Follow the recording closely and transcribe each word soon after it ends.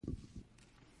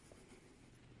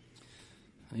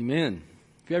Amen.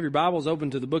 If you have your Bibles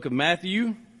open to the book of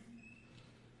Matthew,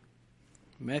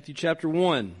 Matthew chapter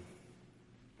 1.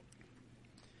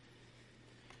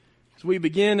 As we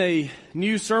begin a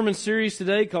new sermon series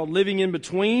today called Living in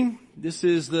Between. This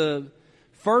is the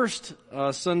first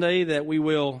Sunday that we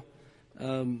will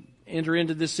enter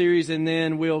into this series, and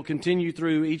then we'll continue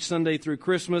through each Sunday through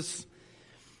Christmas.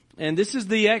 And this is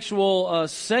the actual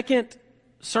second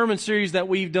sermon series that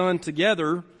we've done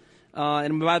together.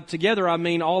 And by together, I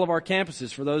mean all of our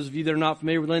campuses. For those of you that are not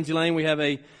familiar with Lindsay Lane, we have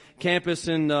a campus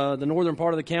in the northern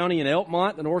part of the county in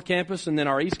Elkmont, the north campus, and then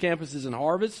our east campus is in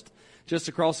Harvest, just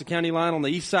across the county line on the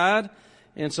east side.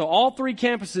 And so all three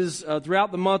campuses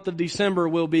throughout the month of December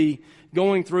will be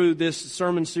going through this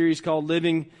sermon series called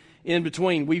Living in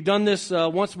Between. We've done this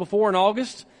once before in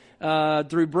August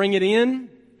through Bring It In,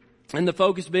 and the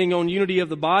focus being on unity of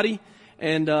the body.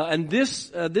 And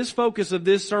this focus of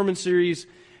this sermon series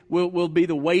will be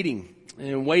the waiting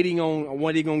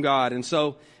on God. And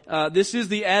so this is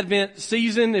the Advent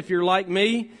season. If you're like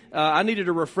me, I needed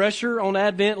a refresher on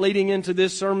Advent leading into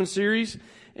this sermon series,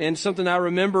 and something I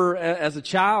remember as a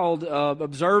child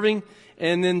observing,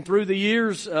 and then through the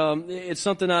years, it's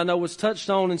something I know was touched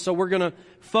on. And so we're going to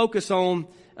focus on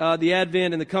the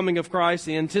Advent and the coming of Christ,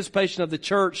 the anticipation of the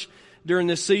church during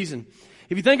this season.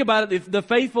 If you think about it, the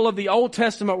faithful of the Old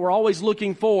Testament were always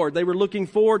looking forward. They were looking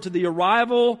forward to the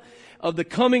arrival of the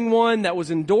coming one that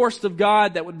was endorsed of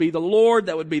God, that would be the Lord,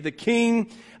 that would be the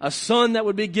King, a son that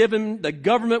would be given, the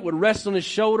government would rest on his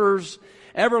shoulders,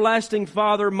 everlasting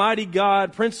Father, mighty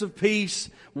God, Prince of Peace,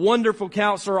 wonderful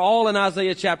Counselor, all in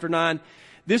Isaiah chapter 9.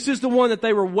 This is the one that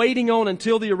they were waiting on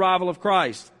until the arrival of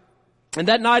Christ. And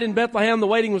that night in Bethlehem, the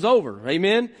waiting was over.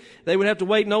 Amen. They would have to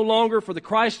wait no longer, for the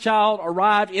Christ child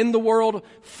arrived in the world,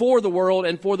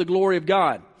 and for the glory of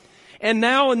God. And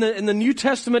now in the New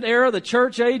Testament era, the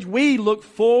church age, we look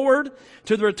forward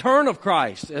to the return of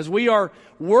Christ as we are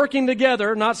working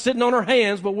together, not sitting on our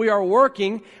hands, but we are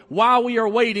working while we are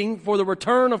waiting for the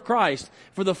return of Christ,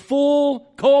 for the full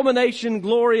culmination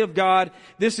glory of God.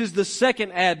 This is the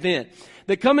second Advent.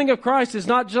 The coming of Christ is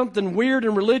not something weird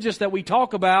and religious that we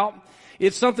talk about.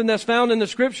 It's something that's found in the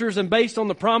Scriptures and based on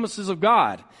the promises of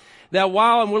God. That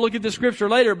while, and we'll look at the Scripture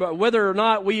later, but whether or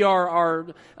not we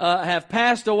have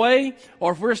passed away,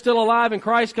 or if we're still alive and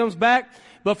Christ comes back,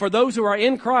 but for those who are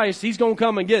in Christ, He's going to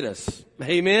come and get us.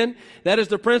 Amen. That is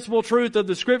the principal truth of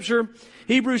the Scripture.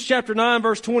 Hebrews chapter 9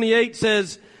 verse 28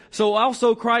 says, "So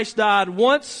also Christ died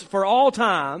once for all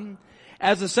time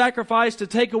as a sacrifice to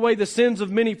take away the sins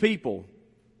of many people.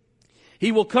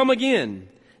 He will come again,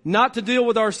 not to deal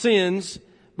with our sins,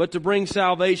 but to bring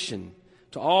salvation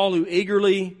to all who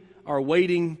eagerly are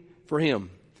waiting for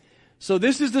Him." So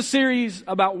this is the series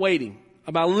about waiting,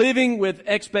 about living with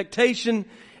expectation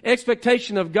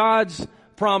of God's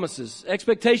promises,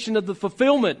 expectation of the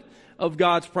fulfillment of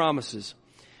God's promises.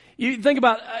 You think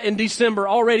about in December,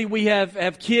 already we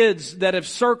have kids that have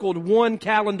circled one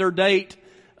calendar date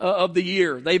of the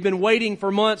year. They've been waiting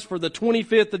for months for the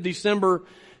 25th of December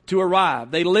to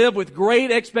arrive. They live with great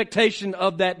expectation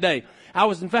of that day. I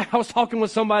was talking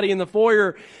with somebody in the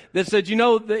foyer that said,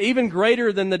 even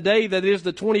greater than the day that is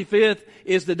the 25th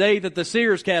is the day that the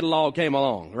Sears catalog came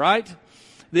along, right?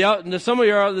 Some of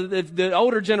the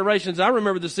older generations, I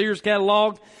remember the Sears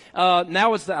catalog.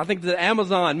 Now it's I think the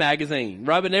Amazon magazine,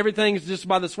 right? And everything's just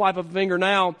by the swipe of a finger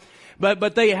now.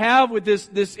 But they have with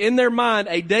this in their mind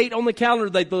a date on the calendar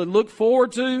they look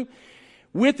forward to.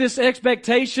 With this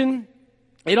expectation,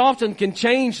 it often can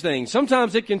change things.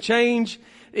 Sometimes it can change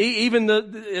even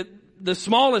the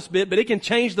smallest bit, but it can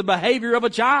change the behavior of a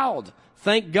child.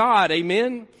 Thank God.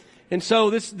 Amen. And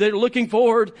so they're looking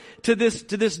forward to this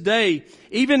day.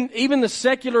 Even the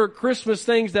secular Christmas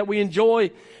things that we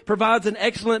enjoy provides an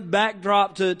excellent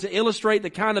backdrop to illustrate the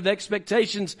kind of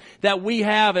expectations that we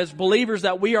have as believers,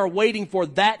 that we are waiting for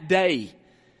that day.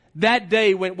 That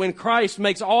day when Christ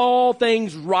makes all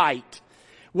things right.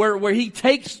 Where He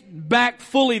takes back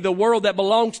fully the world that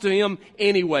belongs to Him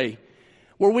anyway.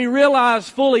 Where we realize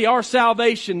fully our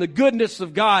salvation, the goodness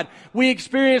of God. We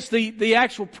experience the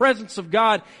actual presence of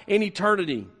God in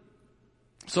eternity.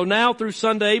 So now through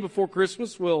Sunday before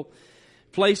Christmas, we'll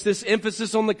place this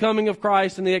emphasis on the coming of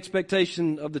Christ and the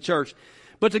expectation of the church.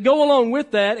 But to go along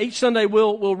with that, each Sunday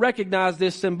we'll recognize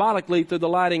this symbolically through the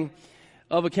lighting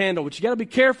of a candle. But you got to be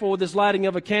careful with this lighting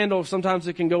of a candle. Sometimes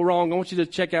it can go wrong. I want you to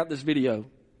check out this video.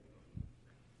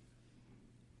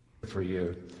 For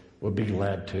you, we'll be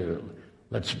glad to.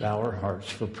 Let's bow our hearts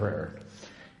for prayer.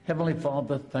 Heavenly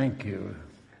Father, thank you.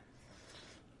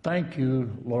 Thank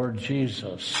you, Lord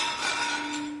Jesus,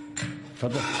 for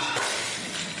the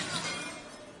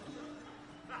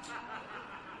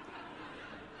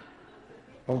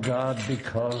Oh God,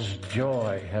 because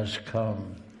joy has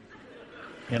come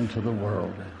into the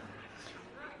world.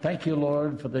 Thank you,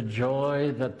 Lord, for the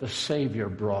joy that the Savior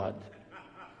brought.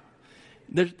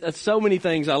 There's so many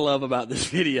things I love about this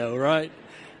video, right?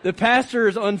 The pastor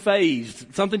is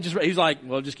unfazed. He's like,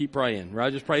 well, just keep praying,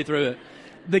 right? Just pray through it.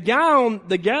 The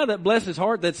guy that bless his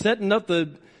heart that's setting up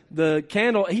the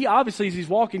candle, he obviously, as he's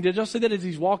walking, did y'all see that as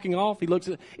he's walking off? He looks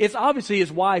at, it's obviously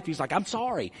his wife. He's like, I'm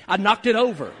sorry. I knocked it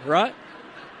over, right?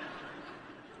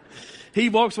 He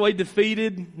walks away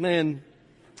defeated. Man,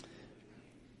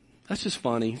 that's just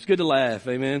funny. It's good to laugh.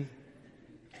 Amen.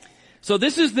 So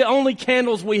this is the only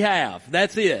candles we have.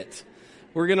 That's it.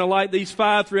 We're going to light these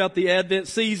 5 throughout the Advent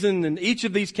season, and each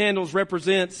of these candles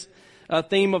represents a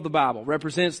theme of the Bible,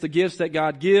 represents the gifts that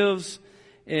God gives,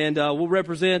 and will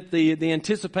represent the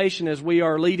anticipation as we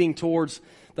are leading towards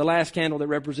the last candle that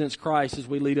represents Christ as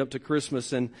we lead up to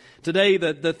Christmas. And today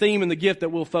the theme and the gift that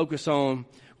we'll focus on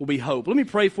will be hope. Let me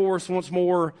pray for us once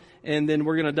more, and then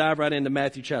we're going to dive right into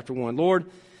Matthew chapter 1. Lord,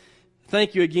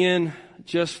 thank you again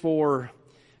just for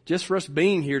us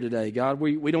being here today. God,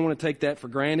 we don't want to take that for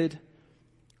granted.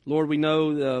 Lord, we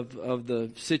know of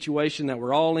the situation that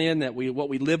we're all in, what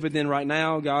we live within right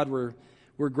now. God,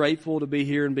 we're grateful to be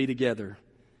here and be together.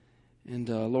 And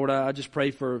Lord, I just pray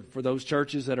for those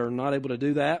churches that are not able to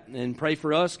do that, and pray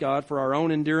for us, God, for our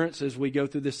own endurance as we go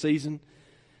through this season.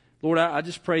 Lord, I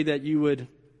just pray that you would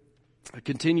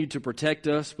continue to protect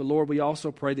us, but Lord, we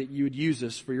also pray that you would use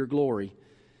us for your glory.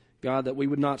 God, that we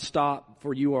would not stop,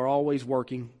 for you are always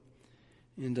working.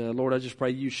 And Lord, I just pray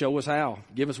you show us how.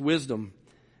 Give us wisdom.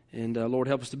 And Lord,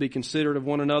 help us to be considerate of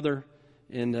one another.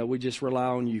 And we just rely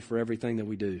on you for everything that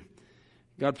we do.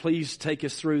 God, please take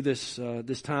us through this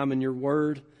time in your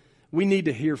word. We need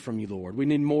to hear from you, Lord. We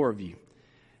need more of you.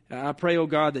 I pray, oh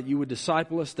God, that you would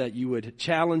disciple us, that you would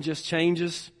challenge us, change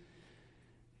us.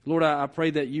 Lord, I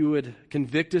pray that you would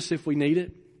convict us if we need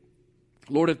it.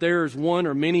 Lord, if there is one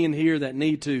or many in here that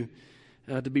need to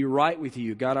be right with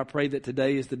you, God, I pray that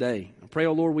today is the day. I pray,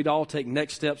 oh Lord, we'd all take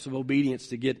next steps of obedience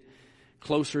to get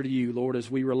closer to you, Lord, as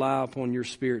we rely upon your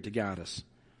Spirit to guide us.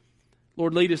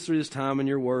 Lord, lead us through this time in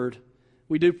your word.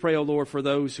 We do pray, oh Lord, for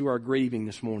those who are grieving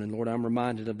this morning. Lord, I'm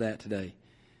reminded of that today.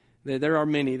 There are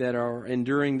many that are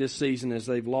enduring this season as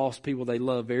they've lost people they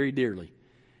love very dearly.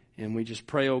 And we just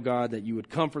pray, oh God, that you would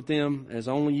comfort them as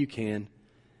only you can.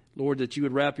 Lord, that you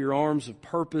would wrap your arms of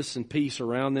purpose and peace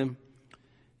around them.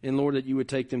 And Lord, that you would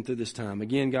take them through this time.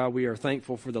 Again, God, we are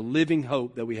thankful for the living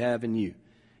hope that we have in you.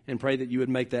 And pray that you would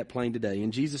make that plain today.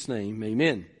 In Jesus' name,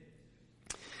 amen.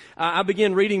 I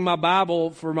began reading my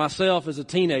Bible for myself as a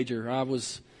teenager. I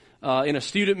was in a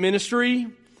student ministry,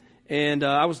 and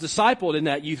I was discipled in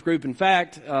that youth group. In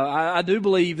fact, I do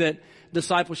believe that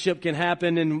discipleship can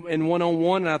happen in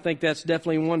one-on-one, and I think that's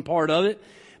definitely one part of it.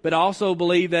 But I also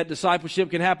believe that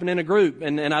discipleship can happen in a group,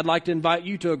 and I'd like to invite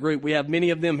you to a group. We have many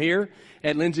of them here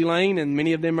at Lindsay Lane, and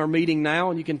many of them are meeting now,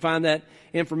 and you can find that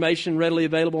information readily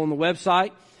available on the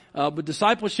website. But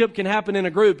discipleship can happen in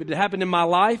a group. It happened in my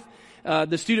life.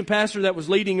 The student pastor that was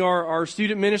leading our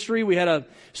student ministry, we had a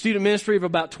student ministry of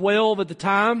about 12 at the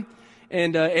time.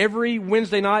 And every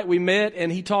Wednesday night we met,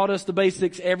 and he taught us the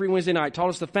basics every Wednesday night, taught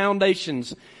us the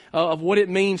foundations of what it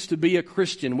means to be a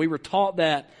Christian. We were taught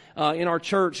that in our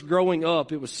church growing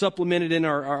up. It was supplemented in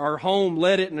our home,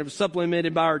 led it, and it was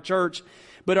supplemented by our church.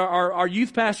 But our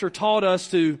youth pastor taught us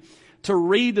to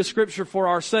read the scripture for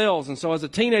ourselves. And so as a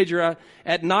teenager,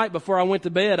 at night before I went to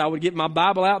bed, I would get my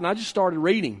Bible out and I just started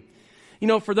reading. You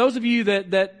know, for those of you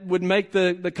that would make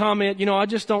the comment, you know, I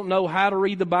just don't know how to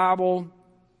read the Bible.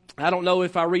 I don't know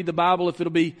if I read the Bible, if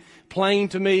it'll be plain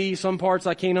to me. Some parts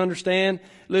I can't understand.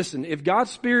 Listen, if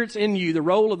God's Spirit's in you, the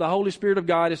role of the Holy Spirit of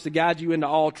God is to guide you into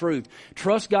all truth.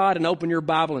 Trust God and open your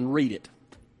Bible and read it.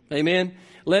 Amen.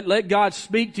 Let God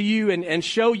speak to you and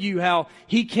show you how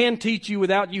He can teach you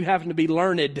without you having to be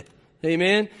learned.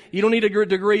 Amen. You don't need a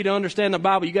degree to understand the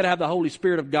Bible. You got to have the Holy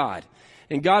Spirit of God.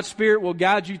 And God's Spirit will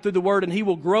guide you through the Word, and He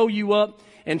will grow you up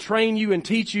and train you and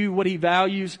teach you what He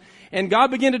values. And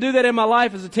God began to do that in my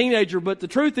life as a teenager. But the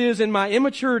truth is, in my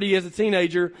immaturity as a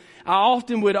teenager, I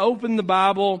often would open the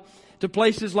Bible to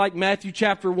places like Matthew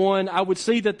chapter 1. I would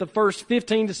see that the first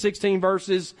 15 to 16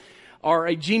 verses are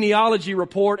a genealogy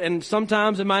report, and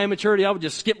sometimes in my immaturity, I would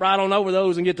just skip right on over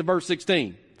those and get to verse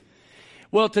 16.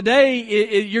 Well,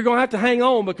 today, you're going to have to hang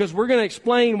on, because we're going to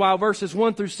explain why verses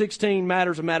 1 through 16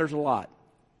 matters and matters a lot.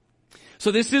 So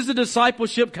this is a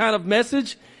discipleship kind of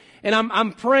message, and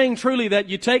I'm praying truly that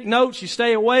you take notes, you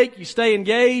stay awake, you stay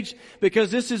engaged,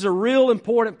 because this is a real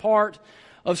important part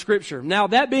of Scripture. Now,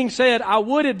 that being said, I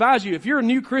would advise you, if you're a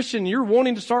new Christian and you're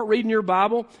wanting to start reading your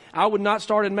Bible, I would not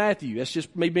start in Matthew. That's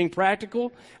just me being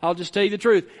practical. I'll just tell you the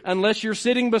truth. Unless you're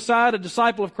sitting beside a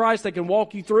disciple of Christ that can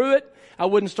walk you through it, I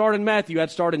wouldn't start in Matthew.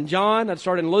 I'd start in John, I'd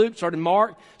start in Luke, start in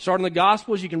Mark, start in the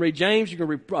Gospels. You can read James, you can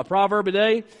read a proverb a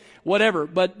day, whatever.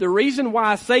 But the reason why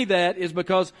I say that is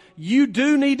because you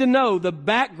do need to know the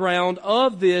background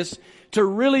of this to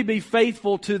really be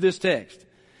faithful to this text.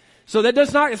 So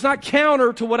it's not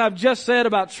counter to what I've just said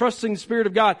about trusting the Spirit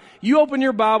of God. You open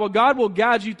your Bible, God will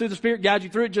guide you through the Spirit, guide you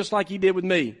through it just like He did with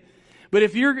me. But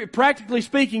if you're, practically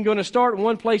speaking, going to start in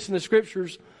one place in the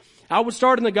Scriptures, I would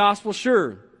start in the Gospel,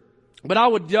 sure. But I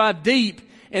would dive deep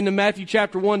into Matthew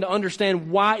chapter 1 to understand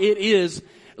why it is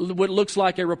what looks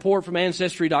like a report from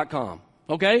Ancestry.com.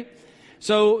 Okay?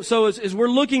 So as we're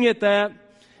looking at that,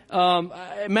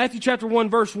 Matthew chapter 1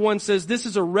 verse 1 says, this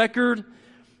is a record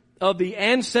of the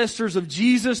ancestors of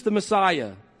Jesus the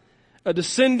Messiah, a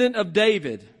descendant of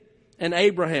David and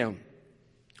Abraham.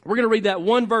 We're going to read that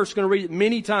one verse, going to read it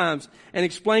many times and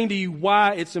explain to you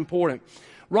why it's important.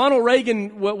 Ronald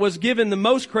Reagan was given the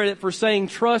most credit for saying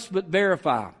trust but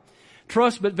verify.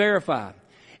 Trust but verify.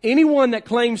 Anyone that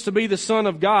claims to be the Son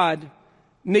of God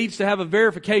needs to have a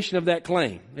verification of that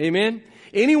claim. Amen?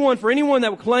 For anyone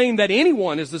that will claim that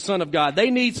anyone is the Son of God, they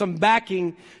need some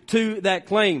backing to that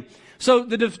claim. So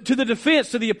to the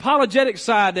defense, to the apologetic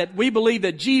side, that we believe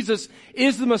that Jesus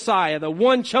is the Messiah, the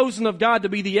one chosen of God to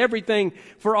be the everything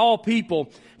for all people.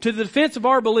 To the defense of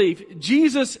our belief,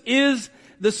 Jesus is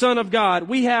the Son of God.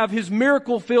 We have His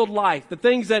miracle-filled life, the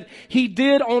things that He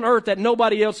did on earth that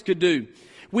nobody else could do.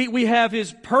 We have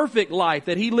His perfect life,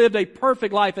 that He lived a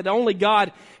perfect life that only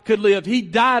God could live. He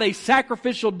died a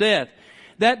sacrificial death.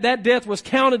 That death was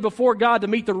counted before God to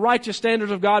meet the righteous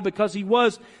standards of God because He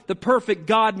was the perfect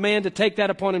God-man to take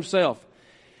that upon Himself.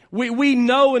 We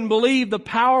know and believe the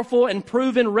powerful and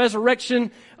proven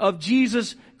resurrection of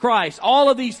Jesus Christ. All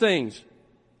of these things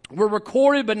were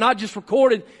recorded, but not just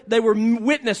recorded, they were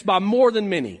witnessed by more than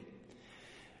many.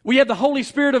 We have the Holy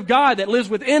Spirit of God that lives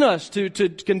within us to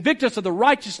convict us of the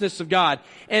righteousness of God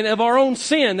and of our own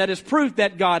sin. That is proof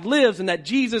that God lives and that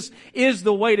Jesus is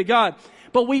the way to God.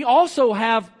 But we also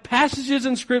have passages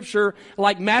in Scripture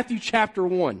like Matthew chapter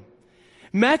 1.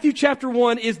 Matthew chapter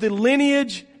 1 is the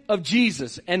lineage of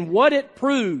Jesus, and what it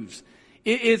proves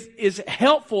is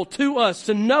helpful to us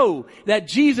to know that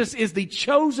Jesus is the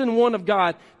chosen one of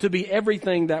God to be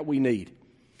everything that we need.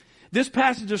 This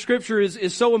passage of Scripture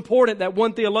is so important that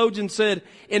one theologian said,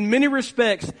 in many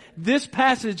respects, this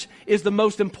passage is the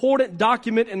most important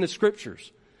document in the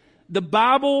Scriptures. The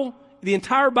Bible, the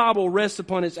entire Bible rests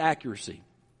upon its accuracy.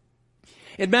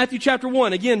 In Matthew chapter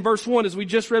 1, again, verse 1, as we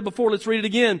just read before, let's read it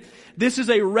again. This is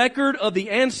a record of the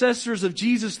ancestors of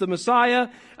Jesus the Messiah,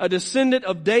 a descendant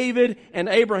of David and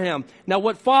Abraham. Now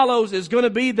what follows is going to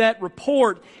be that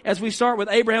report as we start with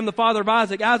Abraham, the father of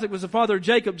Isaac. Isaac was the father of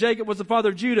Jacob. Jacob was the father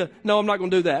of Judah. No, I'm not going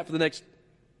to do that for the next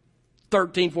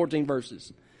 13, 14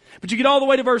 verses. But you get all the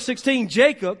way to verse 16.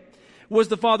 Jacob was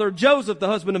the father of Joseph, the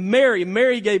husband of Mary.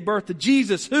 Mary gave birth to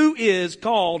Jesus, who is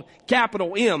called,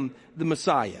 capital M, the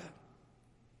Messiah.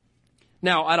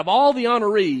 Now, out of all the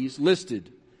honorees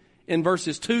listed in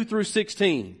verses 2 through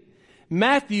 16,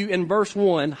 Matthew in verse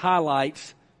 1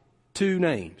 highlights two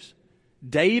names,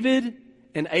 David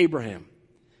and Abraham.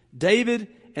 David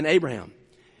and Abraham.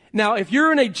 Now, if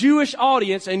you're in a Jewish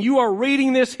audience and you are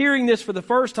reading this, hearing this for the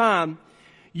first time,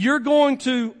 you're going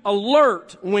to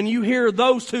alert when you hear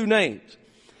those two names.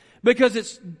 Because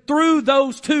it's through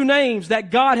those two names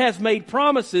that God has made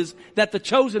promises that the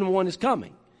chosen one is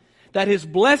coming. That His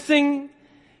blessing,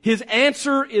 His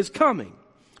answer is coming.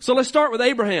 So let's start with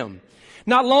Abraham.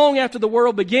 Not long after the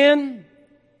world began,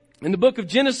 in the book of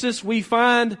Genesis, we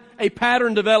find a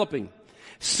pattern developing.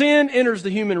 Sin enters the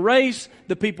human race.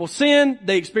 The people sin.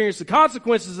 They experience the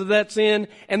consequences of that sin.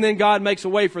 And then God makes a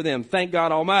way for them. Thank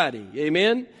God Almighty.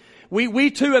 Amen.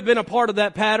 We too have been a part of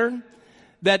that pattern.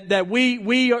 That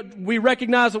we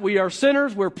recognize that we are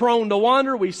sinners. We're prone to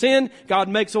wander. We sin. God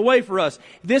makes a way for us.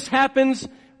 This happens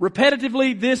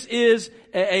repetitively. This is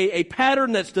a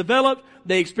pattern that's developed.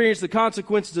 They experience the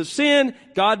consequences of sin.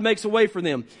 God makes a way for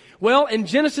them. Well, in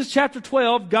Genesis chapter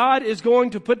 12, God is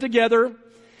going to put together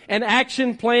an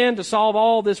action plan to solve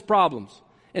all these problems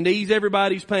and to ease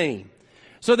everybody's pain.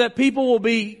 So that people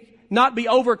will not be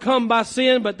overcome by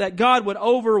sin, but that God would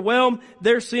overwhelm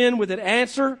their sin with an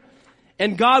answer.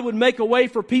 And God would make a way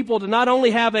for people to not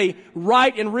only have a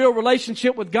right and real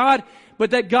relationship with God,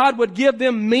 but that God would give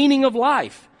them meaning of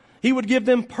life. He would give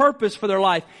them purpose for their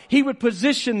life. He would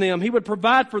position them. He would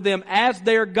provide for them as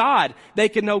their God. They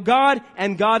could know God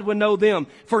and God would know them.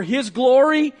 For His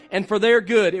glory and for their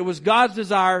good. It was God's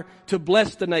desire to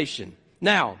bless the nation.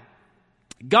 Now,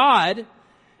 God,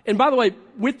 and by the way,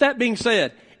 with that being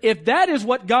said, if that is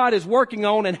what God is working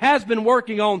on and has been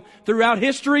working on throughout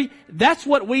history, that's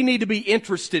what we need to be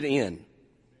interested in.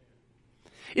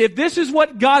 If this is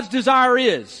what God's desire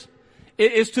is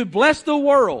to bless the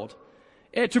world,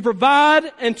 to provide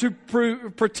and to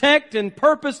protect and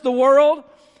purpose the world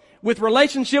with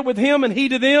relationship with Him and He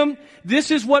to them, this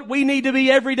is what we need to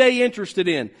be every day interested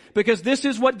in, because this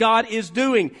is what God is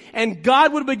doing. And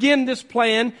God would begin this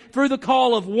plan through the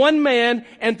call of one man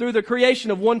and through the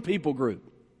creation of one people group.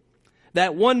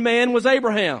 That one man was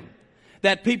Abraham.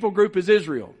 That people group is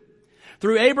Israel.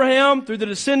 Through Abraham, through the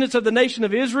descendants of the nation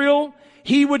of Israel,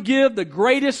 He would give the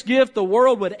greatest gift the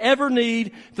world would ever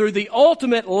need through the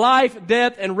ultimate life,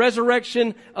 death, and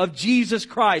resurrection of Jesus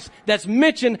Christ. That's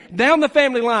mentioned down the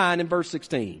family line in verse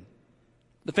 16.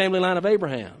 The family line of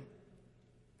Abraham.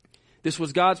 This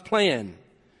was God's plan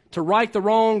to right the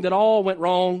wrong that all went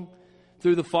wrong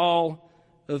through the fall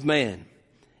of man.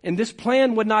 And this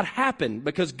plan would not happen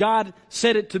because God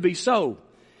said it to be so.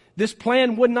 This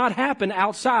plan would not happen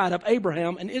outside of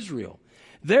Abraham and Israel.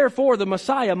 Therefore, the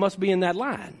Messiah must be in that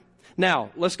line.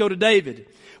 Now, let's go to David.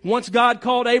 Once God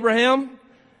called Abraham,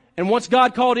 and once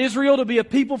God called Israel to be a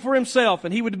people for Himself,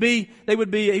 and He would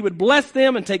bless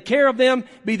them and take care of them,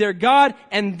 be their God,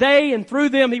 and through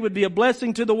them, He would be a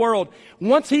blessing to the world.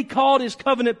 Once He called His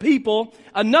covenant people,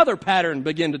 another pattern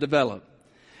began to develop.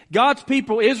 God's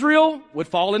people, Israel, would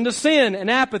fall into sin and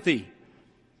apathy.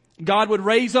 God would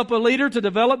raise up a leader to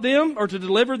develop them or to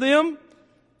deliver them,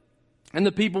 and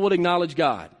the people would acknowledge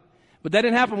God. But that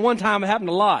didn't happen one time, it happened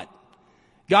a lot.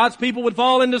 God's people would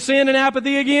fall into sin and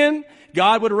apathy again.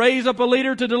 God would raise up a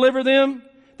leader to deliver them.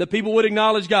 The people would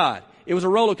acknowledge God. It was a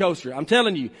roller coaster. I'm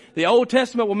telling you, the Old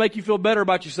Testament will make you feel better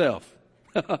about yourself.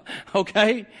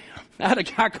 Okay? I had a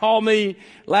guy call me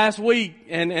last week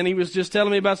and he was just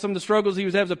telling me about some of the struggles he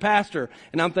was having as a pastor.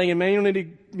 And I'm thinking, man, you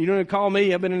don't need to call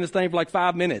me. I've been in this thing for like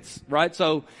 5 minutes, right?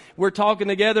 So we're talking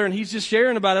together and he's just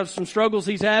sharing about some struggles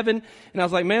he's having. And I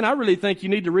was like, man, I really think you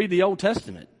need to read the Old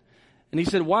Testament. And he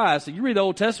said, why? I said, you read the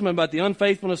Old Testament about the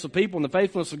unfaithfulness of people and the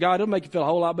faithfulness of God. It'll make you feel a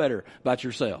whole lot better about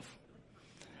yourself.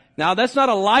 Now, that's not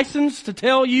a license to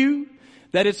tell you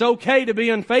that it's okay to be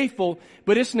unfaithful,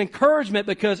 but it's an encouragement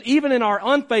because even in our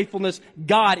unfaithfulness,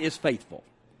 God is faithful.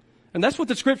 And that's what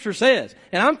the Scripture says.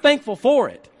 And I'm thankful for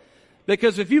it.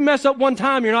 Because if you mess up one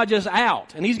time, you're not just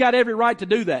out. And He's got every right to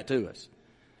do that to us.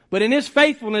 But in His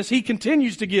faithfulness, He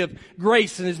continues to give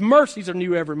grace and His mercies are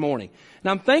new every morning.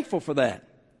 And I'm thankful for that.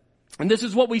 And this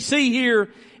is what we see here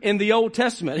in the Old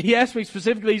Testament. He asked me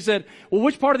specifically, he said, well,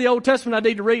 which part of the Old Testament I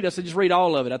need to read? I said, just read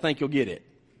all of it. I think you'll get it.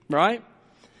 Right?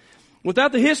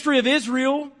 Without the history of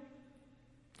Israel,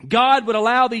 God would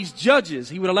allow these judges,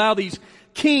 He would allow these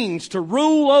kings to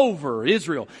rule over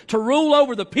Israel, to rule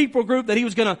over the people group that He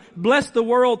was going to bless the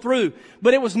world through.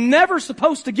 But it was never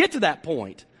supposed to get to that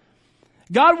point.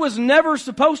 God was never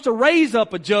supposed to raise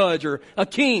up a judge or a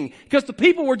king because the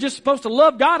people were just supposed to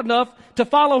love God enough to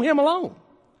follow Him alone.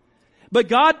 But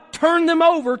God turned them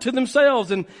over to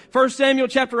themselves. In 1 Samuel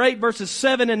chapter 8 verses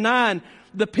 7 and 9,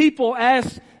 the people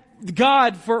asked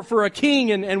God for a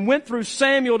king and went through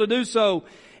Samuel to do so.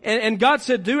 And God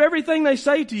said, do everything they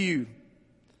say to you.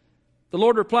 The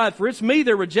Lord replied, for it's me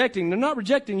they're rejecting. They're not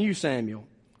rejecting you, Samuel.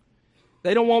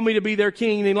 They don't want me to be their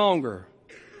king any longer.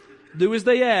 Do as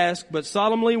they ask, but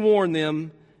solemnly warn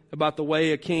them about the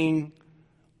way a king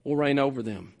will reign over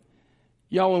them.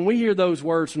 Y'all, when we hear those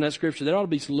words from that scripture, there ought to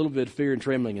be a little bit of fear and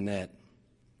trembling in that.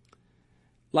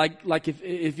 Like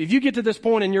if you get to this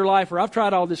point in your life where I've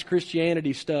tried all this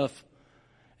Christianity stuff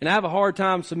and I have a hard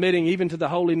time submitting even to the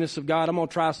holiness of God, I'm going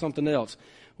to try something else.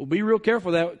 Well, be real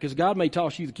careful with that because God may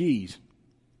toss you the keys.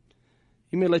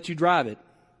 He may let you drive it.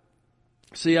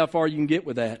 See how far you can get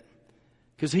with that.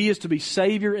 Because He is to be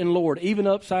Savior and Lord, even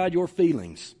upside your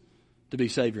feelings to be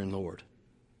Savior and Lord.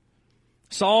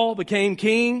 Saul became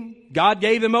king. God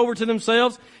gave them over to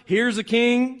themselves. Here's a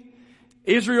king.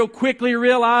 Israel quickly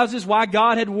realizes why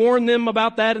God had warned them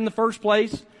about that in the first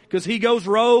place. Because he goes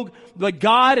rogue. But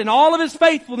God, in all of His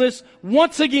faithfulness,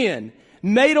 once again,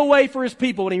 made a way for His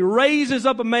people. And He raises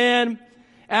up a man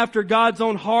after God's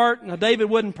own heart. Now, David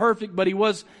wasn't perfect, but he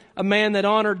was a man that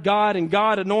honored God. And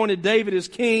God anointed David as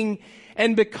king.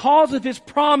 And because of His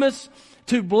promise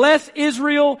to bless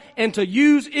Israel and to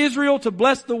use Israel to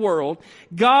bless the world,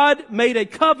 God made a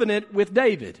covenant with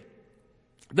David.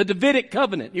 The Davidic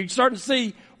covenant. You're starting to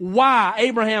see why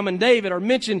Abraham and David are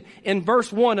mentioned in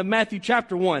verse 1 of Matthew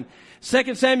chapter 1.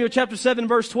 2 Samuel chapter 7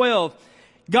 verse 12.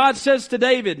 God says to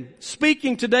David,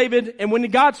 speaking to David, and when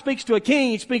God speaks to a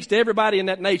king, he speaks to everybody in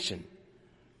that nation.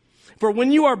 For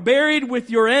when you are buried with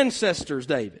your ancestors,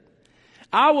 David,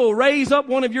 I will raise up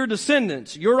one of your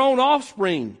descendants, your own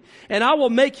offspring, and I will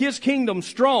make his kingdom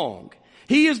strong.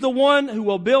 He is the one who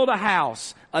will build a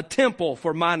house, a temple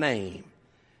for my name,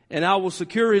 and I will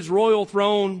secure his royal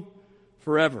throne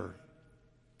forever.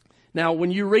 Now,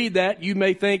 when you read that, you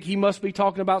may think he must be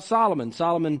talking about Solomon.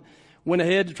 Solomon went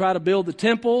ahead to try to build the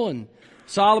temple, and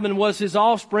Solomon was his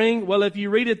offspring. Well, if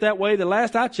you read it that way, the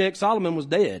last I checked, Solomon was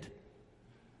dead.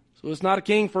 So it's not a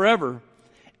king forever.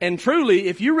 And truly,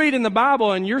 if you read in the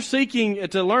Bible and you're seeking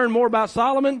to learn more about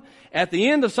Solomon, at the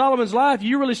end of Solomon's life,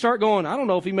 you really start going, I don't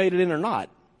know if he made it in or not.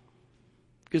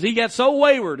 Because he got so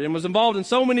wayward and was involved in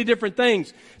so many different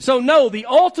things. So no, the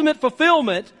ultimate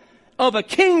fulfillment of a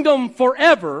kingdom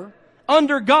forever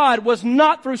under God was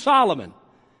not through Solomon.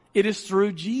 It is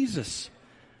through Jesus.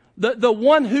 The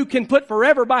one who can put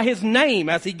forever by his name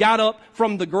as he got up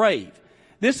from the grave.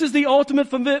 This is the ultimate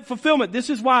fulfillment. This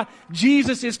is why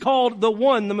Jesus is called the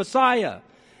one, the Messiah.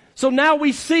 So now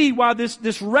we see why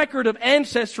this record of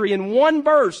ancestry in one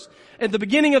verse at the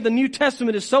beginning of the New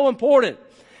Testament is so important.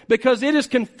 Because it is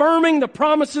confirming the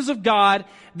promises of God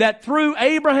that through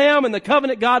Abraham and the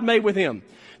covenant God made with him,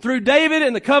 through David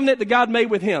and the covenant that God made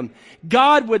with him,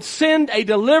 God would send a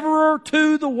deliverer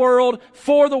to the world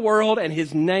for the world, and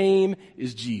his name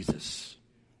is Jesus.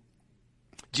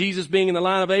 Jesus being in the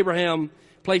line of Abraham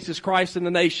places Christ in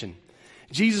the nation.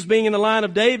 Jesus being in the line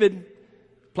of David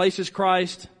places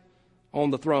Christ on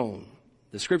the throne.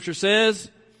 The scripture says,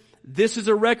 this is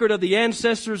a record of the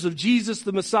ancestors of Jesus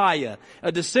the Messiah,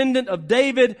 a descendant of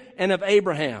David and of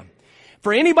Abraham.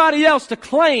 For anybody else to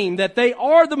claim that they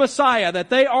are the Messiah,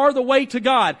 that they are the way to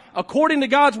God, according to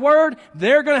God's word,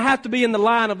 they're going to have to be in the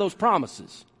line of those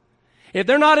promises. If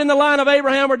they're not in the line of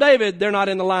Abraham or David, they're not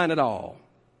in the line at all.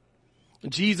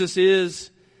 Jesus is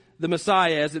the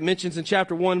Messiah, as it mentions in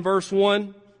chapter 1, verse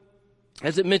 1.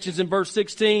 As it mentions in verse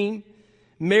 16,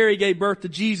 Mary gave birth to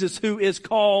Jesus, who is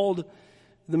called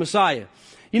the Messiah.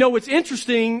 You know, what's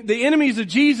interesting, the enemies of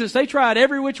Jesus, they tried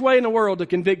every which way in the world to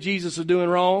convict Jesus of doing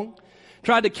wrong.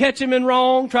 Tried to catch him in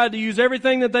wrong, tried to use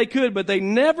everything that they could, but they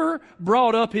never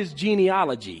brought up his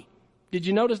genealogy. Did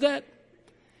you notice that?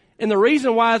 And the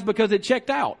reason why is because it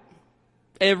checked out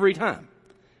every time.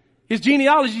 His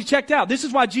genealogy checked out. This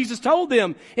is why Jesus told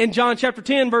them in John chapter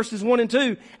 10 verses 1 and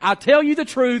 2, I tell you the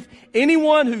truth,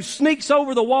 anyone who sneaks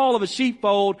over the wall of a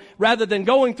sheepfold rather than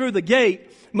going through the gate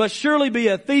must surely be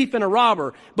a thief and a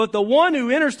robber. But the one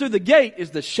who enters through the gate is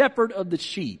the shepherd of the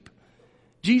sheep.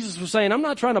 Jesus was saying, I'm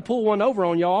not trying to pull one over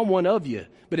on y'all, I'm one of you.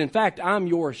 But in fact, I'm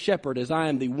your shepherd, as I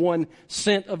am the one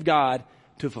sent of God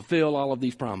to fulfill all of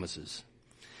these promises.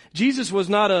 Jesus was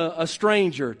not a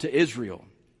stranger to Israel.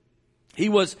 He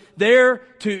was there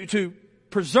to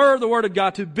preserve the word of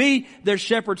God, to be their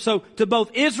shepherd. So to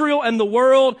both Israel and the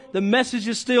world, the message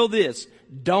is still this: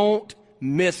 don't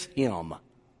miss him.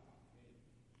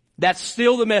 That's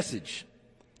still the message.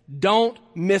 Don't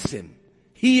miss him.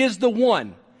 He is the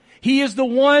one. He is the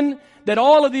one that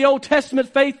all of the Old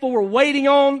Testament faithful were waiting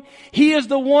on. He is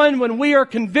the one when we are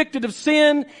convicted of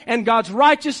sin and God's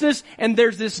righteousness and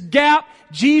there's this gap.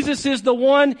 Jesus is the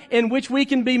one in which we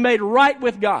can be made right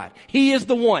with God. He is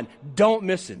the one. Don't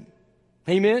miss him.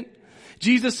 Amen.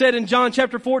 Jesus said in John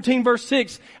chapter 14 verse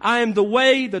 6, I am the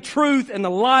way, the truth, and the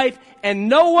life, and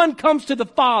no one comes to the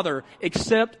Father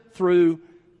except through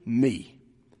me.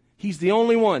 He's the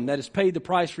only one that has paid the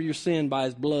price for your sin by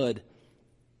his blood.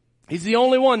 He's the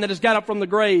only one that has got up from the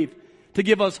grave to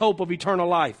give us hope of eternal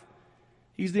life.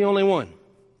 He's the only one.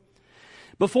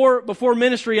 Before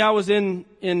ministry, I was in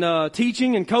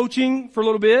teaching and coaching for a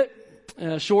little bit,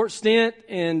 a short stint,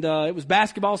 and it was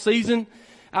basketball season.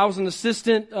 I was an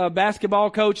assistant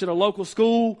basketball coach at a local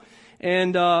school,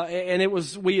 and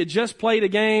we had just played a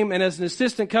game. And as an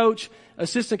assistant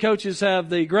coaches have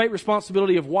the great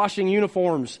responsibility of washing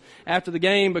uniforms after the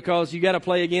game because you got to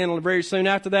play again very soon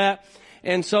after that.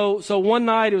 And so one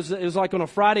night, it was like on a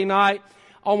Friday night,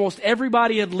 almost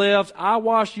everybody had left. I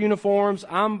washed uniforms.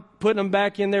 I'm putting them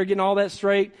back in there, getting all that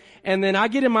straight. And then I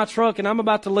get in my truck and I'm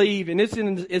about to leave, and it's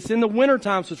in the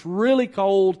wintertime, so it's really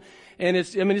cold, and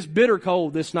it's bitter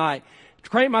cold this night.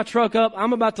 Crank my truck up.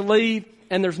 I'm about to leave,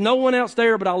 and there's no one else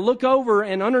there, but I look over,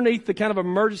 and underneath the kind of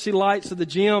emergency lights of the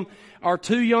gym are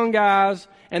two young guys,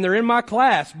 and they're in my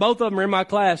class. Both of them are in my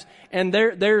class, and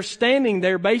they're standing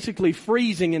there basically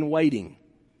freezing and waiting.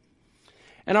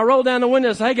 And I rolled down the window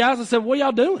and said, hey guys, I said, what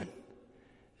y'all doing?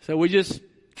 So we just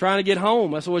trying to get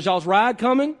home. I said, was y'all's ride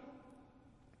coming?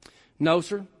 No,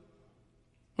 sir.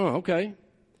 Oh, okay.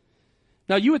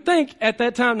 Now, you would think at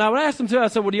that time, now I would ask them too, I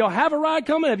said, well, do y'all have a ride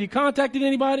coming? Have you contacted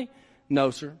anybody? No,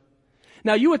 sir.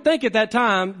 Now, you would think at that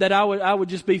time that I would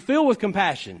just be filled with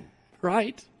compassion,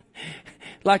 right?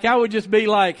 Like I would just be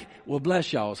like, well,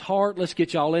 bless y'all's heart. Let's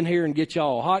get y'all in here and get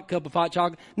y'all a hot cup of hot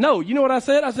chocolate. No, you know what I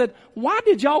said? I said, why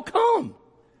did y'all come?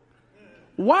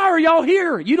 Why are y'all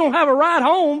here? You don't have a ride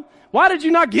home. Why did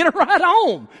you not get a ride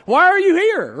home? Why are you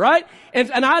here? Right?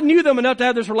 And I knew them enough to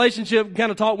have this relationship and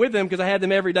kind of talk with them because I had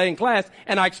them every day in class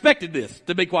and I expected this,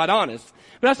 to be quite honest.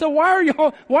 But I said,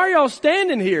 why are y'all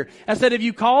standing here? I said, have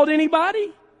you called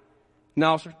anybody?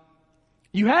 No, sir.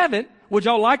 You haven't? Would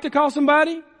y'all like to call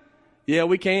somebody? Yeah,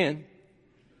 we can.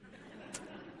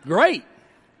 Great.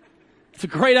 It's a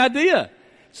great idea.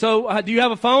 So, do you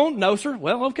have a phone? No, sir.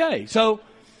 Well, okay. So,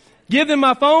 give them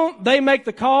my phone. They make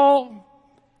the call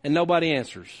and nobody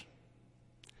answers.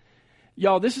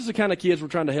 Y'all, this is the kind of kids we're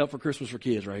trying to help for Christmas for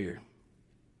Kids right here.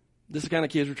 This is the kind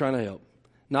of kids we're trying to help.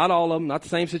 Not all of them, not the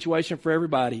same situation for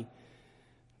everybody,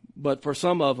 but for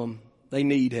some of them, they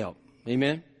need help.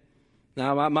 Amen?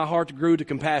 Now, my heart grew to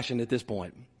compassion at this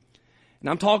point. And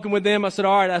I'm talking with them. I said,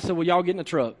 all right. I said, well, y'all get in the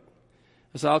truck.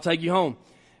 I said, I'll take you home.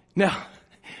 Now,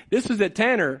 this was at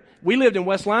Tanner. We lived in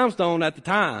West Limestone at the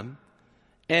time.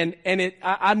 And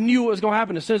I knew what was going to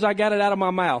happen as soon as I got it out of my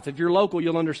mouth. If you're local,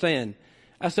 you'll understand.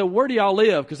 I said, where do y'all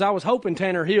live? Because I was hoping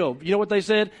Tanner Hill. You know what they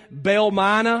said?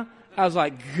 Belmina. I was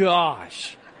like,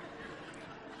 gosh.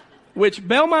 Which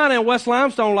Belmina and West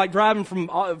Limestone like driving from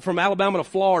Alabama to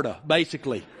Florida,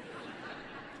 basically.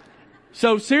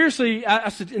 So seriously, I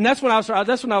said, and that's when I was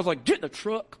like, get in the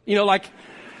truck. You know, like.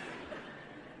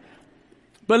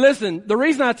 But listen, the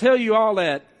reason I tell you all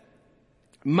that,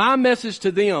 my message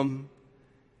to them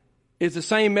is the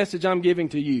same message I'm giving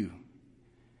to you.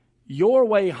 Your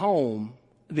way home,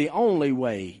 the only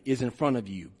way, is in front of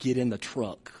you. Get in the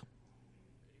truck.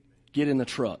 Get in the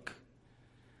truck.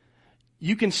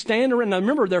 You can stand around. Now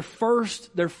remember, their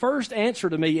first answer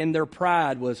to me in their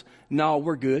pride was, no,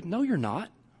 we're good. No, you're not.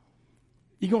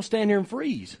 You're going to stand here and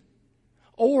freeze.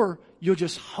 Or you'll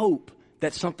just hope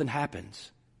that something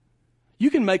happens.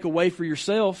 You can make a way for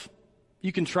yourself.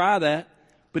 You can try that.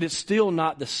 But it's still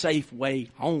not the safe way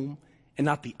home and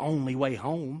not the only way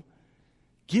home.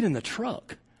 Get in the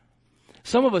truck.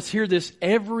 Some of us hear this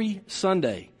every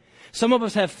Sunday. Some of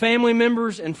us have family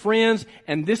members and friends,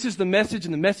 and this is the message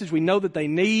and the message we know that they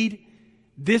need.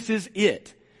 This is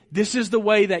it. This is the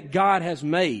way that God has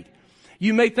made.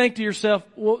 You may think to yourself,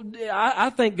 well, I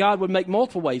think God would make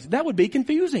multiple ways. That would be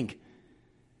confusing.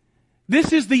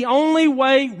 This is the only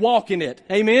way, walk in it.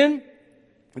 Amen?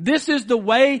 This is the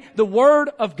way, the Word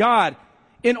of God.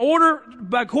 In order,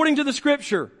 according to the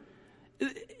Scripture,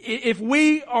 if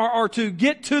we are to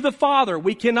get to the Father,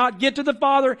 we cannot get to the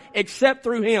Father except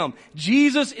through Him.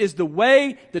 Jesus is the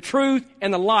way, the truth,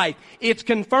 and the life. It's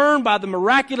confirmed by the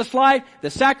miraculous life,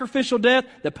 the sacrificial death,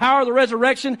 the power of the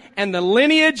resurrection, and the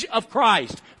lineage of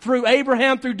Christ through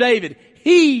Abraham, through David.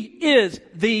 He is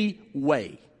the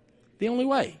way. The only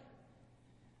way.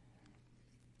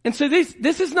 And so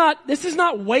this is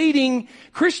not waiting.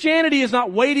 Christianity is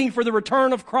not waiting for the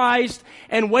return of Christ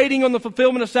and waiting on the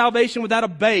fulfillment of salvation without a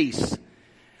base.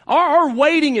 Our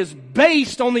waiting is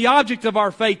based on the object of our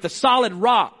faith, the solid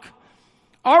rock.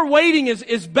 Our waiting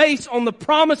is based on the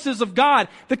promises of God,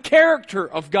 the character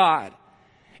of God.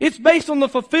 It's based on the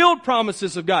fulfilled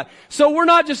promises of God. So we're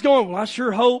not just going, well, I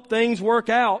sure hope things work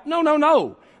out.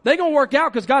 No. They're going to work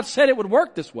out because God said it would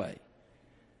work this way.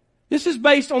 This is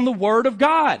based on the Word of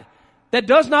God that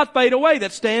does not fade away,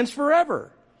 that stands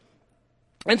forever.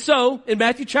 And so, in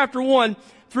Matthew chapter 1,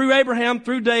 through Abraham,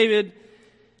 through David,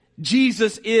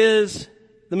 Jesus is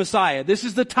the Messiah. This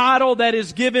is the title that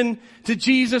is given to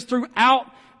Jesus throughout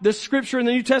the Scripture in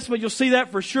the New Testament. You'll see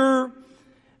that for sure.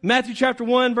 Matthew chapter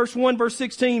 1, verse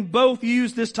 16, both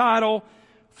use this title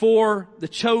for the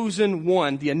chosen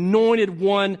one, the anointed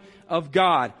one of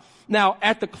God. Now,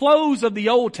 at the close of the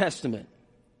Old Testament,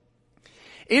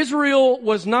 Israel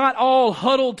was not all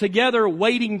huddled together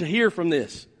waiting to hear from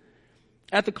this.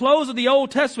 At the close of the Old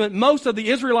Testament, most of the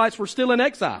Israelites were still in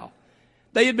exile.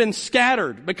 They had been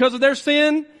scattered because of their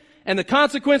sin and the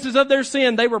consequences of their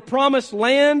sin. They were promised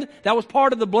land. That was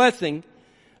part of the blessing.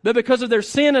 But because of their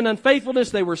sin and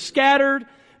unfaithfulness, they were scattered.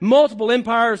 Multiple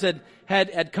empires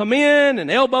had come in and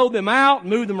elbowed them out,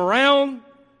 moved them around.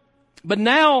 But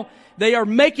now They are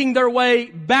making their way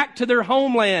back to their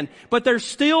homeland, but they're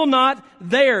still not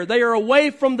there. They are away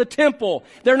from the temple.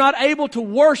 They're not able to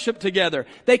worship together.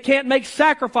 They can't make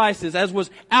sacrifices as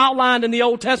was outlined in the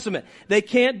Old Testament. They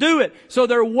can't do it. So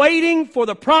they're waiting for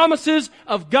the promises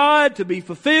of God to be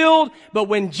fulfilled. But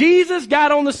when Jesus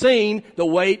got on the scene, the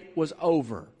wait was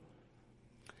over.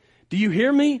 Do you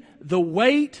hear me? The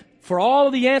wait for all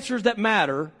of the answers that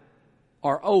matter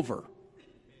are over.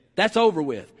 That's over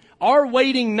with. Our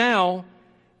waiting now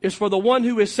is for the one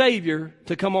who is Savior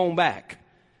to come on back.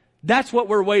 That's what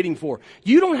we're waiting for.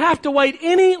 You don't have to wait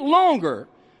any longer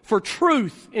for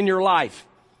truth in your life.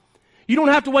 You don't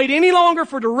have to wait any longer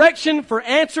for direction, for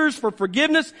answers, for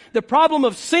forgiveness. The problem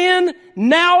of sin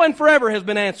now and forever has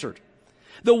been answered.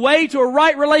 The way to a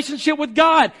right relationship with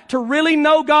God, to really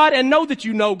know God and know that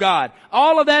you know God.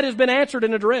 All of that has been answered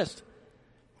and addressed.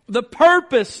 The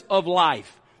purpose of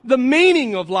life, the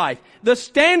meaning of life, the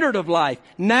standard of life,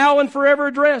 now and forever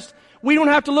addressed. We don't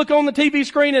have to look on the TV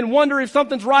screen and wonder if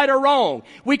something's right or wrong.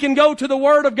 We can go to the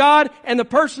Word of God and the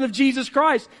person of Jesus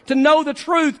Christ to know the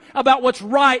truth about what's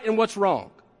right and what's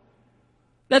wrong.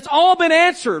 That's all been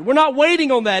answered. We're not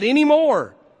waiting on that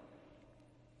anymore.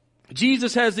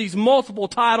 Jesus has these multiple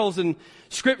titles in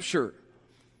Scripture.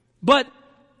 But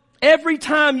every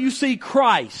time you see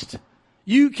Christ,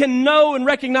 you can know and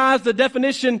recognize the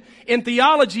definition in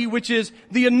theology, which is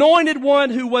the anointed one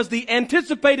who was the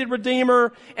anticipated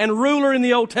Redeemer and ruler in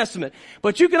the Old Testament.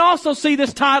 But you can also see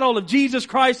this title of Jesus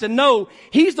Christ and know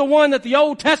He's the one that the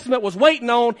Old Testament was waiting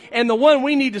on and the one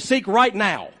we need to seek right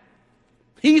now.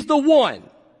 He's the one.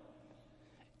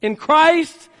 In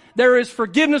Christ, there is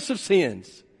forgiveness of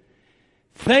sins.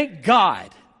 Thank God.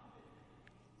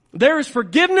 There is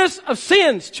forgiveness of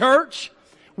sins, church.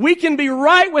 We can be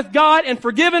right with God and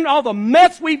forgiven all the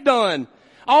mess we've done.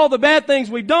 All the bad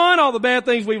things we've done, all the bad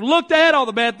things we've looked at, all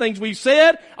the bad things we've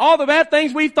said, all the bad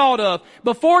things we've thought of.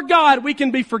 Before God, we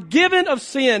can be forgiven of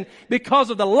sin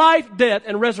because of the life, death,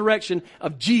 and resurrection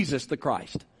of Jesus the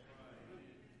Christ.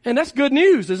 And that's good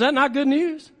news. Is that not good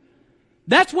news?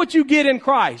 That's what you get in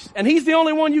Christ, and He's the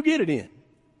only one you get it in.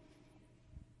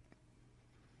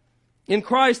 In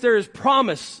Christ, there is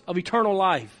promise of eternal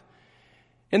life.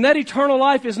 And that eternal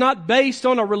life is not based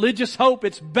on a religious hope.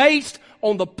 It's based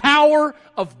on the power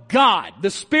of God. The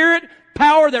Spirit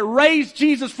power that raised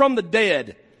Jesus from the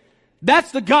dead.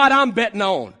 That's the God I'm betting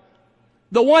on.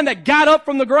 The one that got up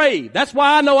from the grave. That's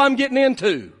why I know I'm getting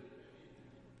into.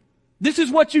 This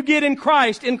is what you get in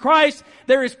Christ. In Christ,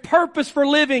 there is purpose for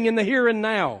living in the here and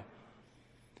now.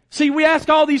 See, we ask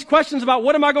all these questions about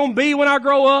what am I going to be when I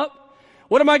grow up?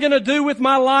 What am I going to do with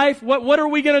my life? What are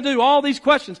we going to do? All these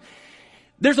questions.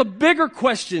 There's a bigger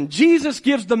question. Jesus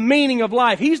gives the meaning of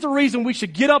life. He's the reason we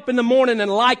should get up in the morning and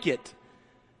like it.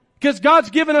 Because God's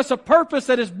given us a purpose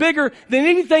that is bigger than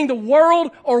anything the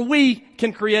world or we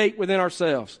can create within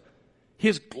ourselves.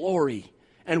 His glory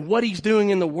and what He's doing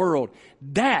in the world.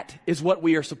 That is what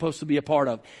we are supposed to be a part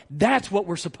of. That's what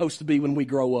we're supposed to be when we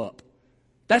grow up.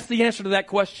 That's the answer to that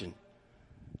question.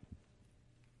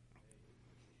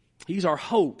 He's our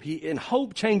hope. And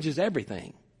hope changes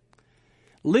everything.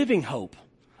 Living hope.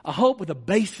 A hope with a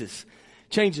basis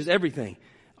changes everything.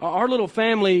 Our little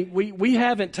family, we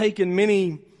haven't taken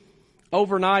many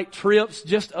overnight trips,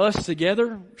 just us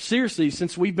together. Seriously,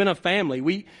 since we've been a family,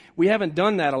 we haven't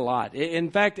done that a lot.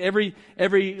 In fact, every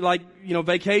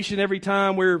vacation, every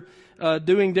time we're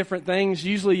doing different things,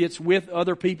 usually it's with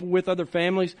other people, with other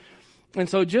families. And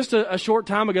so just a short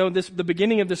time ago, the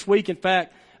beginning of this week, in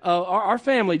fact, our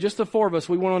family, just the four of us,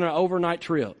 we went on an overnight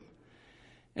trip.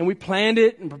 And we planned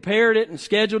it and prepared it and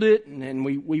scheduled it, and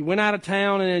we went out of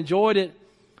town and enjoyed it.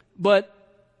 But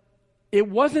it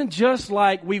wasn't just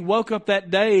like we woke up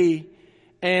that day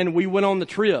and we went on the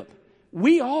trip.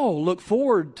 We all looked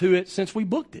forward to it since we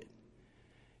booked it.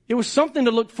 It was something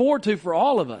to look forward to for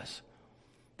all of us.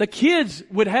 The kids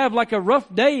would have like a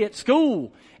rough day at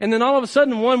school, and then all of a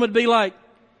sudden one would be like,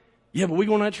 yeah, but we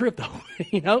going on that trip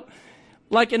though,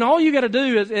 and all you got to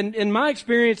do is, in my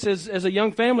experience as a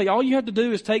young family, all you have to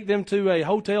do is take them to a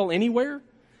hotel anywhere,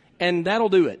 and that'll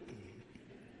do it.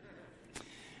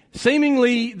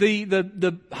 Seemingly,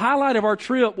 the highlight of our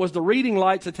trip was the reading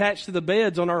lights attached to the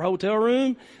beds on our hotel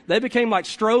room. They became like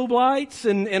strobe lights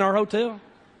in our hotel.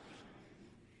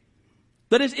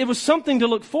 But it was something to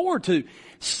look forward to.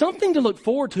 Something to look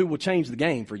forward to will change the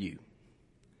game for you.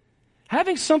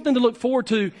 Having something to look forward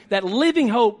to, that living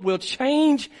hope will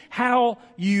change how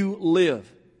you live.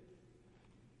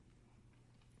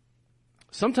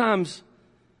 Sometimes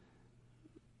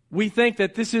we think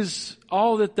that this is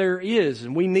all that there is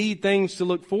and we need things to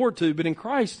look forward to. But in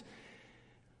Christ,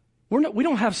 We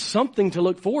don't have something to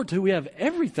look forward to. We have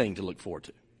everything to look forward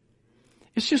to.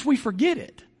 It's just we forget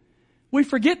it. We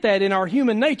forget that in our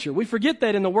human nature. We forget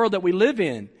that in the world that we live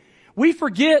in. We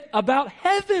forget about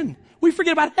heaven. We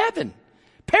forget about heaven.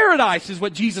 Paradise is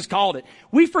what Jesus called it.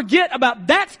 We forget about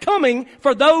that's coming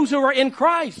for those who are in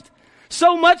Christ.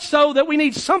 So much so that we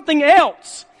need something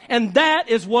else. And that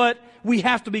is what we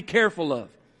have to be careful of.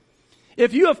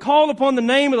 If you have called upon the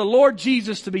name of the Lord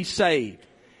Jesus to be saved,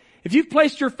 if you've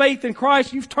placed your faith in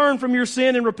Christ, you've turned from your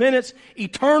sin and repentance,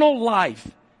 eternal life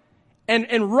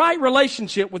and right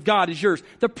relationship with God is yours.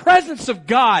 The presence of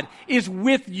God is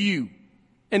with you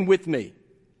and with me.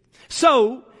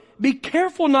 So, be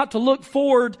careful not to look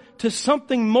forward to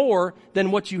something more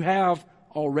than what you have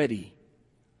already.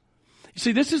 You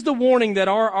see, this is the warning that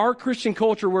our Christian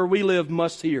culture where we live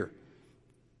must hear.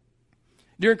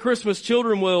 During Christmas,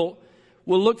 children will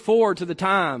look forward to the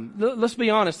time. Let's be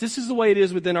honest, this is the way it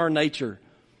is within our nature.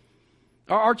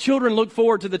 Our children look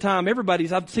forward to the time.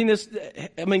 I've seen this,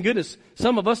 I mean, goodness,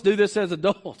 some of us do this as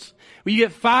adults. Well, you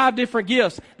get 5 different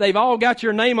gifts. They've all got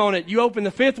your name on it. You open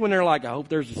the 5th one, they're like, I hope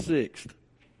there's a 6th.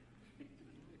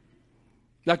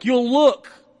 Like you'll look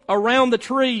around the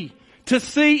tree to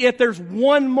see if there's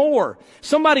one more.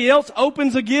 Somebody else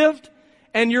opens a gift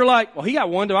and you're like, well, he got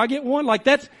one. Do I get one? Like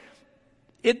that's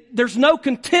it. There's no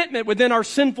contentment within our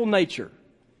sinful nature.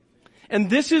 And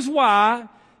this is why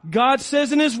God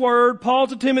says in His Word, Paul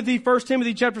to Timothy, 1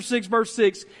 Timothy chapter 6, verse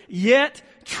 6, yet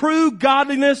true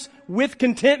godliness with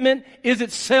contentment is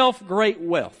itself great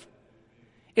wealth.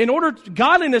 In order for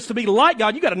godliness to be like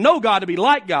God, you got to know God to be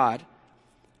like God.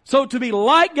 So to be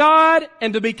like God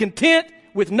and to be content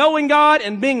with knowing God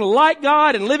and being like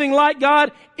God and living like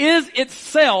God is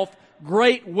itself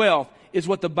great wealth, is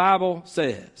what the Bible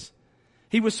says.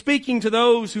 He was speaking to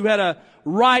those who had a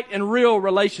right and real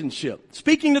relationship.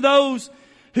 Speaking to those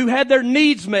who had their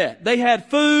needs met. They had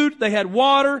food, they had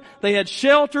water, they had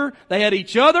shelter, they had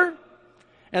each other,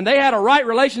 and they had a right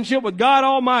relationship with God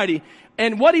Almighty.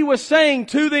 And what he was saying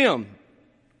to them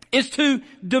is to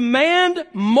demand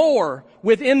more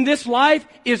within this life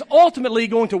is ultimately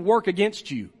going to work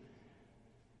against you.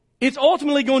 It's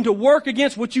ultimately going to work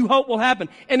against what you hope will happen.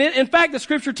 And in fact, the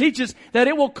Scripture teaches that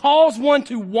it will cause one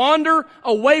to wander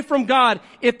away from God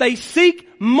if they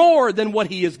seek more than what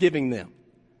He is giving them.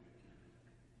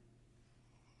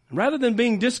 Rather than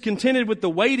being discontented with the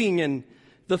waiting and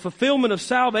the fulfillment of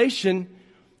salvation,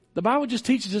 the Bible just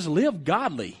teaches us to live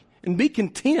godly and be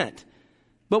content,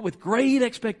 but with great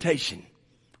expectation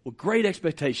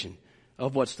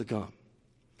of what's to come.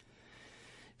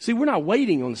 See, we're not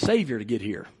waiting on the Savior to get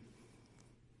here.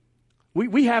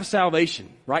 We have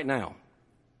salvation right now.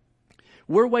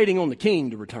 We're waiting on the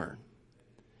King to return.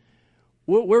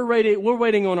 We're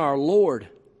waiting on our Lord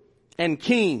and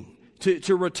King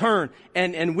to return.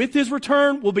 And with His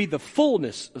return will be the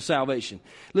fullness of salvation.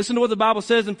 Listen to what the Bible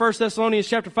says in 1 Thessalonians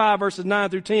chapter 5, verses 9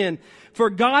 through 10. For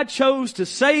God chose to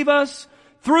save us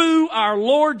through our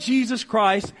Lord Jesus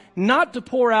Christ, not to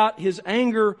pour out His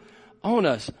anger on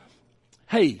us.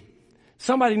 Hey,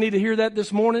 somebody need to hear that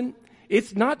this morning.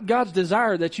 It's not God's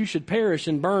desire that you should perish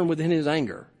and burn within His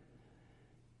anger.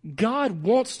 God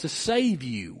wants to save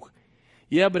you.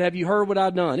 Yeah, but have you heard what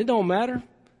I've done? It don't matter.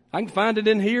 I can find it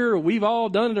in here, or we've all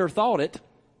done it or thought it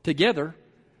together.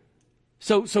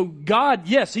 So God,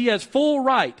 yes, He has full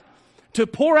right to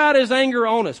pour out His anger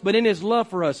on us, but in His love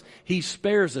for us, He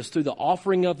spares us through the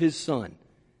offering of His Son.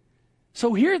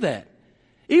 So hear that.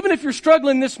 Even if you're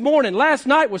struggling this morning, last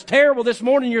night was terrible, this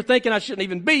morning you're thinking I shouldn't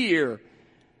even be here.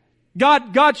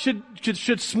 God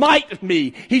should smite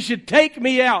me. He should take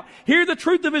me out. Hear the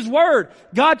truth of His Word.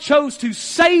 God chose to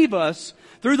save us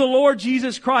through the Lord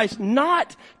Jesus Christ,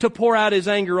 not to pour out His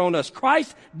anger on us.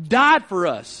 Christ died for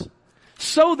us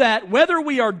so that whether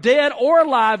we are dead or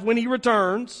alive when He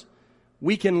returns,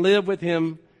 we can live with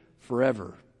Him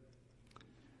forever.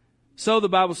 So the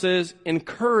Bible says,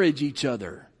 encourage each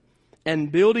other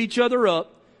and build each other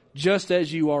up just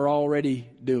as you are already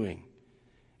doing.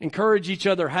 Encourage each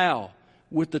other how?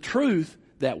 With the truth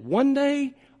that one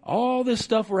day all this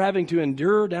stuff we're having to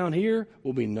endure down here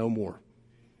will be no more.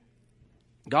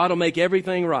 God will make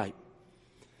everything right.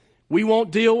 We won't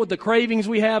deal with the cravings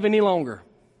we have any longer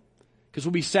because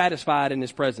we'll be satisfied in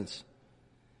His presence.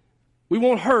 We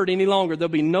won't hurt any longer. There'll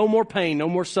be no more pain, no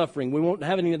more suffering. We won't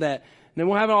have any of that. And then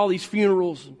we'll have all these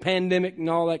funerals, pandemic and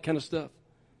all that kind of stuff.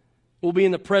 We'll be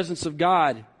in the presence of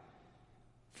God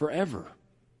forever.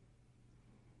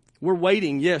 We're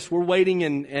waiting, yes, we're waiting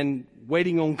and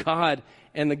waiting on God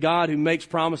and the God who makes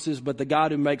promises, but the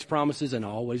God who makes promises and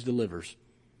always delivers.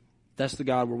 That's the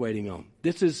God we're waiting on.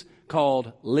 This is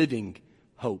called living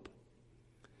hope.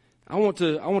 I want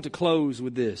to close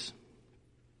with this.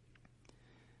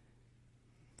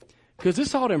 Because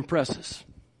this ought to impress us.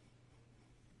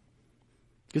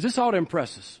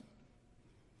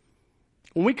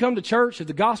 When we come to church, if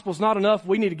the gospel's not enough,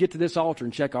 we need to get to this altar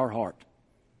and check our heart.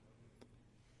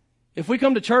 If we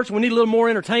come to church and we need a little more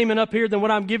entertainment up here than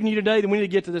what I'm giving you today, then we need to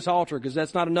get to this altar because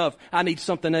that's not enough. I need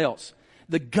something else.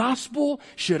 The gospel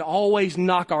should always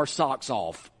knock our socks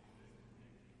off.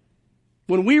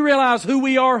 When we realize who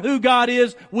we are, who God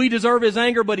is, we deserve His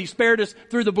anger, but He spared us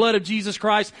through the blood of Jesus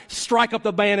Christ. Strike up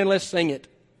the band and let's sing it.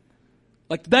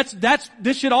 Like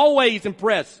this should always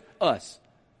impress us.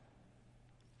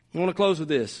 I want to close with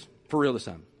this, for real this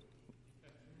time.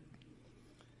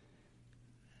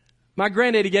 My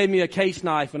granddaddy gave me a case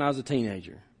knife when I was a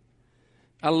teenager.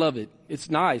 I love it. It's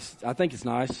nice. I think it's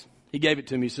nice. He gave it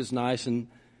to me. It's just nice. And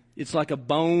it's like a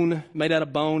bone, made out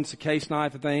of bone. It's a case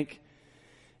knife, I think.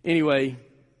 Anyway,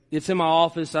 it's in my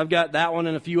office. I've got that one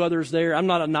and a few others there. I'm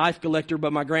not a knife collector,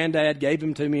 but my granddad gave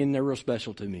them to me and they're real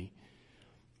special to me.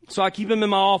 So I keep them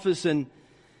in my office, and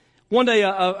one day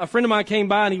a friend of mine came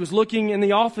by and he was looking in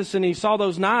the office and he saw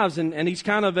those knives, and he's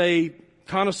kind of a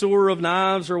connoisseur of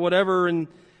knives or whatever, and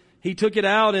he took it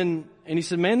out and he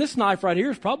said, man, this knife right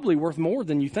here is probably worth more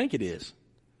than you think it is.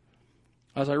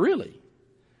 I was like, really?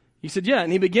 He said, yeah.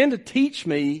 And he began to teach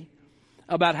me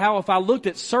about how if I looked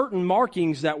at certain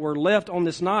markings that were left on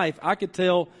this knife, I could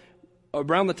tell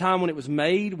around the time when it was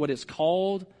made, what it's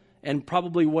called, and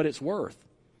probably what it's worth.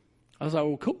 I was like,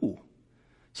 well, cool.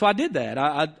 So I did that.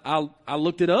 I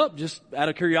looked it up just out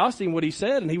of curiosity and what he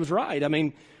said, and he was right. I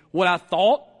mean, what I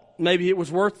thought maybe it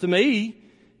was worth to me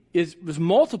was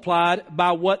multiplied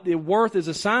by what the worth is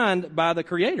assigned by the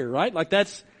Creator, right? Like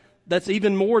that's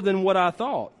even more than what I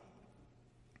thought.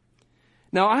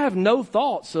 Now, I have no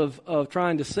thoughts of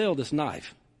trying to sell this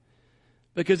knife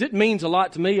because it means a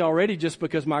lot to me already just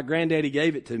because my granddaddy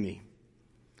gave it to me.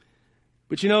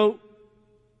 But you know,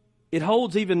 it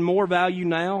holds even more value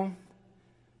now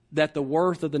that the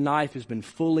worth of the knife has been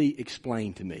fully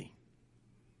explained to me.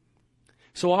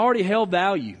 So I already held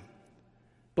value.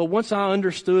 But once I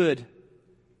understood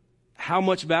how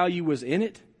much value was in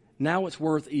it, now it's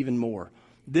worth even more.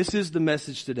 This is the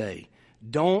message today.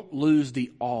 Don't lose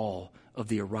the awe of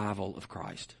the arrival of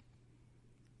Christ.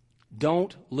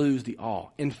 Don't lose the awe.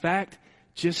 In fact,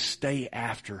 just stay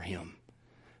after Him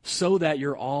so that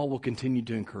your awe will continue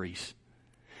to increase.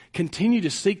 Continue to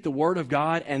seek the Word of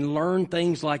God and learn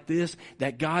things like this,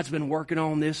 that God's been working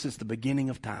on this since the beginning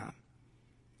of time.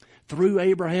 Through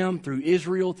Abraham, through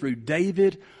Israel, through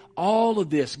David, all of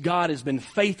this, God has been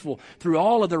faithful through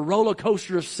all of the roller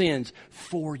coaster of sins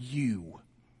for you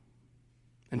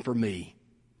and for me.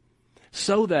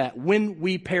 So that when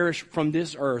we perish from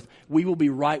this earth, we will be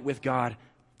right with God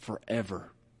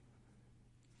forever.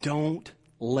 Don't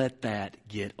let that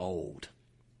get old.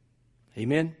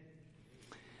 Amen?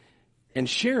 And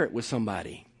share it with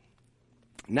somebody.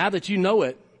 Now that you know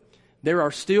it, there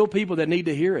are still people that need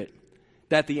to hear it.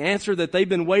 That the answer that they've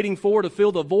been waiting for to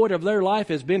fill the void of their life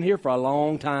has been here for a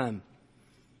long time.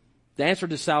 The answer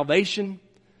to salvation,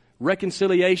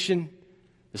 reconciliation,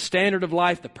 the standard of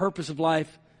life, the purpose of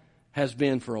life has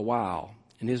been for a while.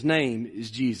 And His name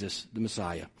is Jesus, the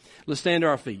Messiah. Let's stand to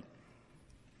our feet.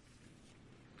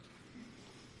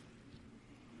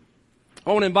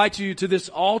 I want to invite you to this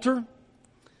altar.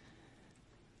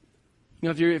 You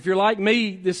know, if you're like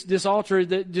me, this altar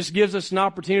that just gives us an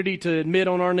opportunity to admit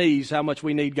on our knees how much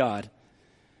we need God.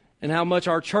 And how much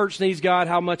our church needs God,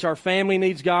 how much our family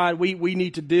needs God. We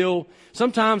need to deal.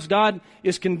 Sometimes God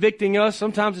is convicting us.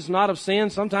 Sometimes it's not of sin.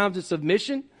 Sometimes it's of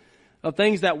mission, of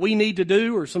things that we need to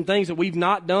do or some things that we've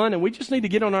not done. And we just need to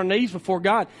get on our knees before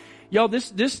God. Y'all,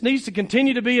 this needs to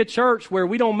continue to be a church where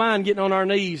we don't mind getting on our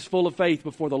knees full of faith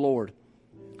before the Lord.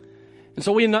 And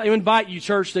so we invite you,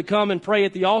 church, to come and pray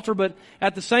at the altar. But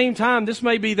at the same time, this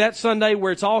may be that Sunday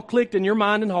where it's all clicked in your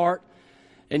mind and heart.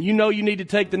 And you know you need to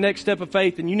take the next step of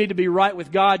faith and you need to be right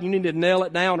with God. You need to nail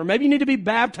it down. Or maybe you need to be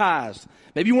baptized.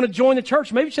 Maybe you want to join the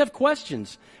church. Maybe you just have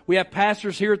questions. We have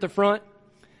pastors here at the front.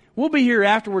 We'll be here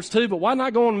afterwards too, but why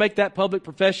not go and make that public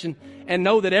profession and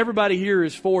know that everybody here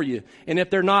is for you. And if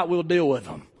they're not, we'll deal with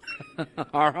them.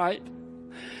 All right?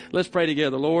 Let's pray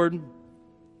together. Lord,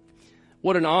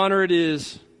 what an honor it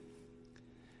is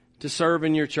to serve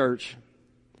in your church.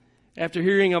 After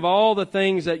hearing of all the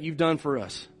things that you've done for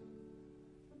us,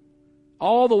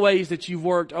 all the ways that you've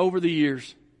worked over the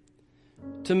years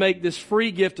to make this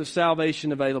free gift of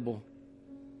salvation available.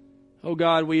 Oh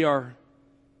God, we are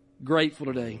grateful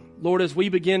today. Lord, as we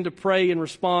begin to pray and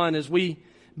respond, as we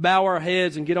bow our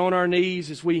heads and get on our knees,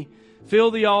 as we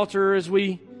fill the altar, as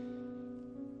we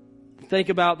think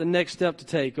about the next step to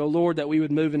take. Oh Lord, that we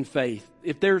would move in faith.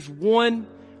 If there's one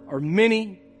or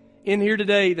many in here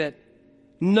today that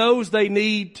knows they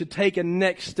need to take a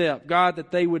next step, God, that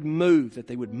they would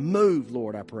move,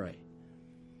 Lord, I pray.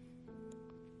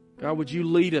 God, would you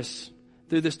lead us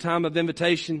through this time of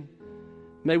invitation?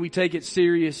 May we take it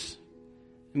serious,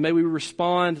 and may we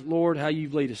respond, Lord, how you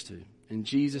lead us to. In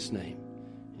Jesus' name,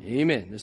 amen.